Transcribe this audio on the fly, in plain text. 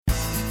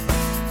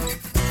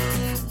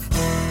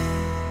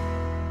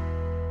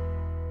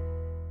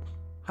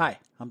Hi,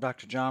 I'm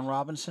Dr. John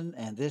Robinson,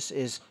 and this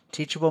is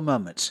Teachable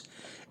Moments.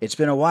 It's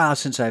been a while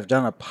since I've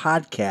done a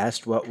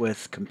podcast, what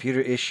with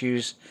computer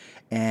issues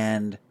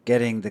and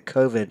getting the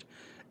COVID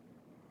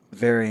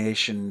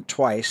variation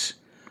twice,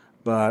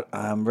 but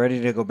I'm ready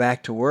to go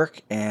back to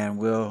work and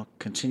we'll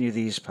continue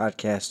these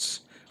podcasts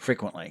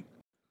frequently.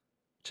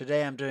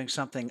 Today I'm doing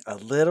something a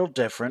little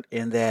different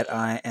in that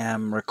I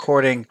am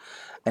recording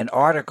an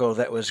article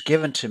that was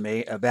given to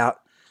me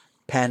about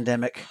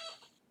pandemic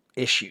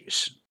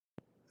issues.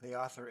 The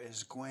author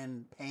is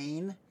Gwen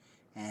Payne,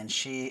 and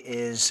she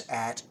is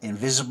at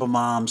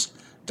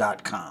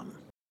invisiblemoms.com.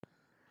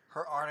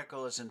 Her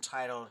article is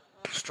entitled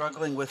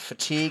Struggling with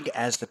Fatigue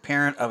as the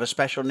Parent of a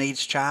Special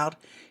Needs Child.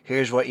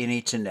 Here's what you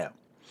need to know.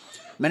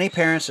 Many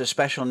parents of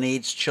special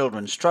needs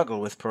children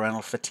struggle with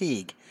parental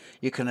fatigue.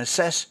 You can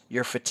assess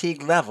your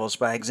fatigue levels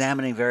by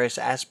examining various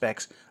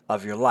aspects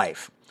of your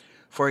life.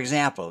 For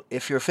example,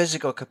 if your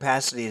physical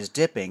capacity is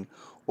dipping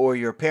or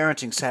your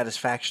parenting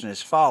satisfaction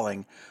is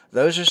falling,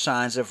 those are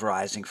signs of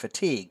rising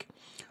fatigue.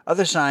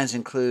 Other signs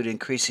include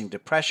increasing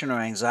depression or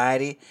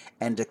anxiety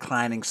and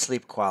declining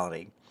sleep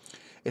quality.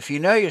 If you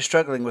know you're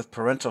struggling with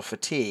parental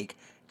fatigue,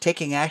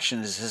 taking action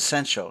is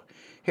essential.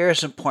 Here are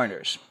some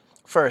pointers.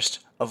 First,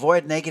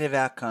 avoid negative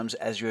outcomes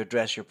as you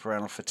address your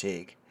parental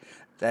fatigue.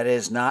 That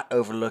is, not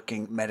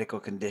overlooking medical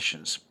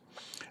conditions.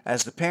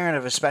 As the parent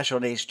of a special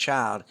needs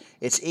child,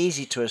 it's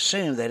easy to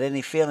assume that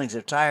any feelings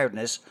of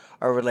tiredness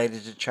are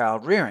related to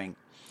child rearing.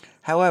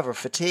 However,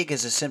 fatigue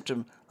is a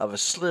symptom of a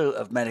slew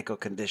of medical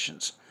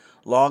conditions.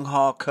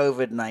 Long-haul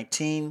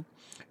COVID-19,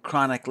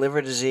 chronic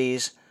liver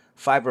disease,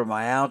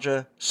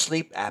 fibromyalgia,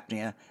 sleep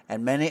apnea,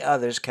 and many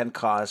others can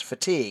cause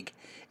fatigue.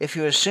 If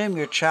you assume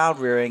your child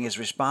rearing is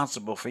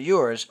responsible for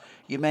yours,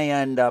 you may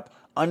end up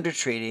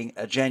undertreating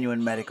a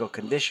genuine medical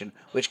condition,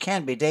 which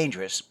can be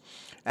dangerous.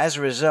 As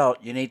a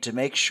result, you need to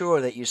make sure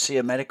that you see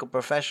a medical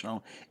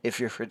professional if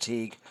your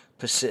fatigue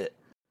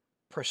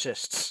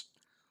persists.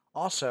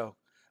 Also,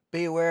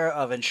 be aware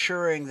of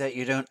ensuring that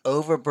you don't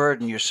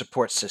overburden your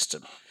support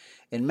system.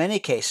 In many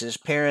cases,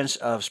 parents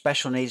of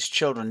special needs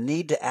children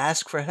need to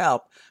ask for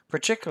help,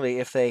 particularly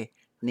if they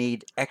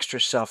need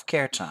extra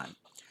self-care time.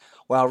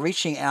 While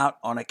reaching out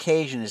on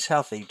occasion is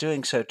healthy,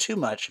 doing so too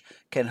much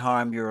can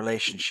harm your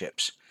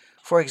relationships.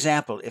 For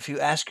example, if you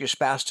ask your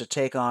spouse to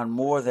take on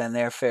more than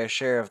their fair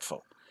share of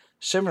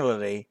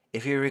Similarly,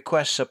 if you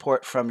request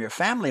support from your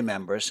family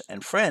members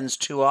and friends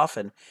too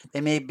often, they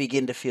may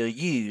begin to feel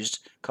used,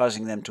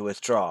 causing them to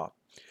withdraw.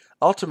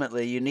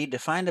 Ultimately, you need to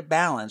find a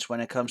balance when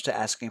it comes to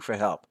asking for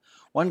help.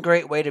 One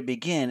great way to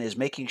begin is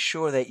making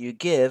sure that you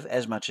give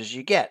as much as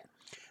you get.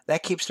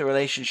 That keeps the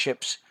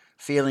relationships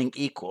feeling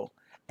equal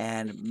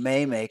and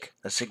may make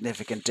a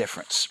significant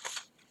difference.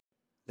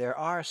 There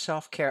are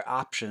self-care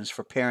options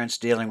for parents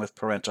dealing with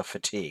parental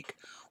fatigue.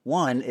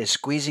 One is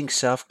squeezing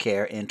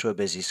self-care into a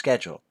busy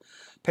schedule.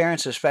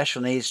 Parents of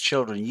special needs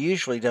children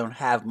usually don't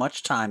have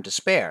much time to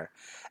spare.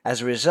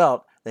 As a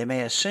result, they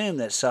may assume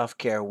that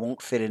self-care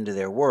won't fit into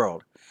their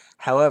world.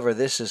 However,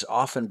 this is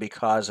often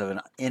because of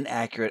an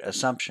inaccurate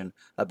assumption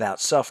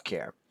about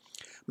self-care.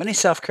 Many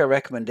self-care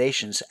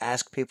recommendations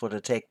ask people to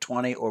take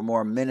 20 or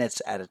more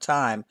minutes at a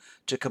time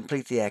to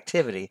complete the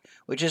activity,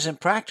 which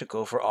isn't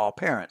practical for all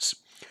parents.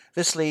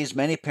 This leads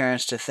many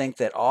parents to think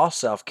that all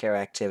self-care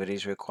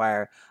activities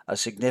require a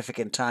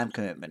significant time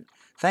commitment.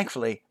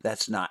 Thankfully,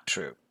 that's not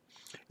true.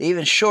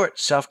 Even short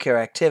self-care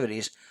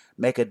activities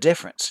make a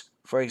difference.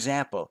 For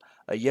example,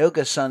 a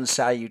yoga sun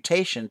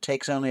salutation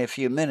takes only a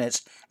few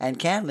minutes and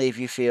can leave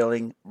you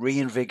feeling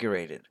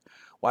reinvigorated.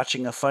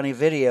 Watching a funny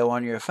video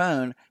on your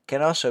phone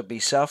can also be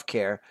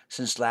self-care,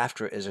 since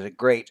laughter is a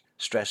great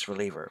stress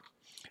reliever.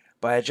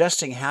 By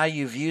adjusting how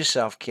you view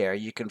self-care,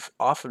 you can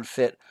often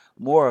fit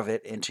more of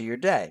it into your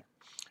day.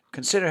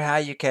 Consider how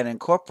you can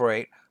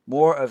incorporate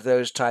more of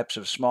those types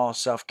of small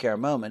self-care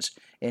moments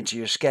into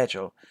your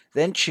schedule.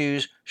 Then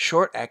choose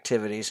short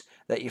activities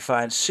that you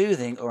find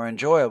soothing or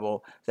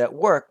enjoyable that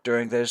work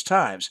during those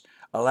times,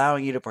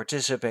 allowing you to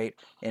participate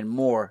in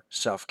more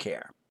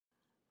self-care.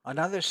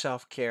 Another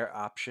self-care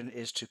option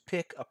is to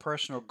pick a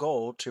personal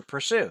goal to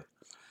pursue.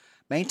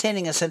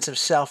 Maintaining a sense of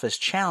self is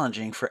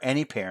challenging for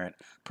any parent,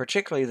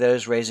 particularly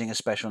those raising a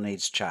special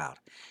needs child.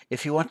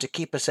 If you want to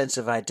keep a sense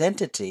of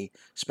identity,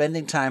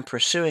 spending time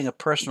pursuing a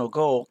personal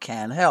goal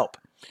can help.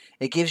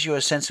 It gives you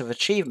a sense of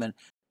achievement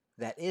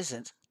that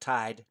isn't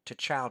tied to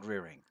child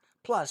rearing.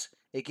 Plus,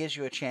 it gives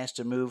you a chance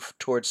to move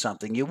towards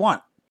something you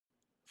want.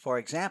 For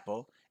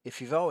example,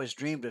 if you've always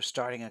dreamed of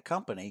starting a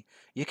company,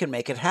 you can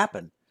make it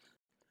happen.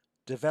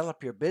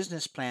 Develop your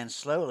business plan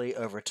slowly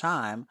over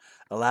time,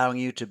 allowing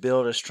you to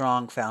build a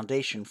strong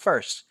foundation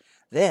first.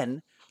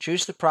 Then,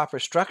 choose the proper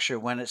structure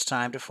when it's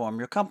time to form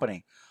your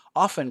company.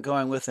 Often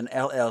going with an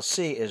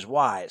LLC is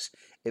wise.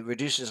 It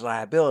reduces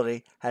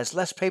liability, has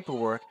less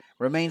paperwork,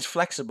 remains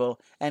flexible,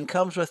 and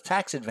comes with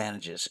tax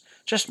advantages.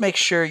 Just make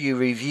sure you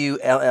review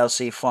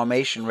LLC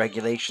formation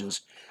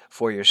regulations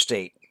for your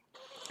state.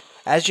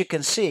 As you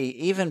can see,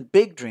 even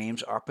big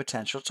dreams are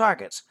potential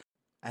targets.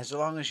 As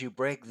long as you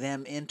break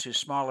them into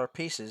smaller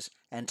pieces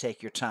and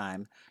take your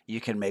time,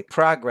 you can make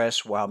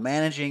progress while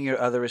managing your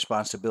other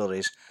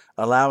responsibilities,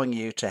 allowing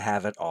you to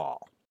have it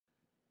all.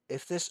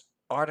 If this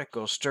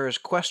article stirs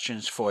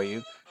questions for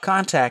you,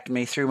 contact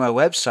me through my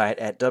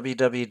website at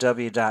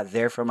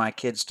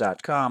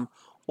www.thereformykids.com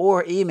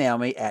or email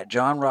me at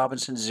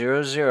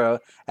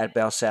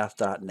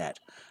johnrobinson00@bellsouth.net.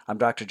 I'm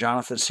Dr.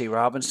 Jonathan C.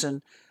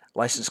 Robinson,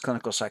 licensed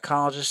clinical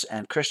psychologist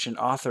and Christian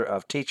author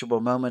of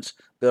Teachable Moments,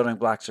 Building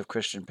Blocks of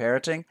Christian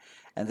Parenting,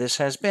 and this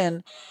has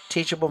been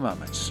Teachable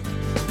Moments.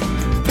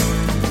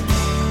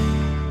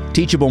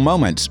 Teachable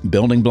Moments,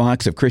 Building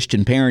Blocks of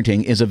Christian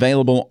Parenting is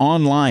available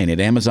online at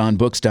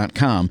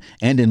amazonbooks.com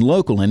and in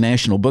local and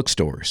national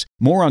bookstores.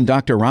 More on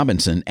Dr.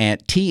 Robinson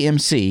at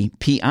tmcpinc.com.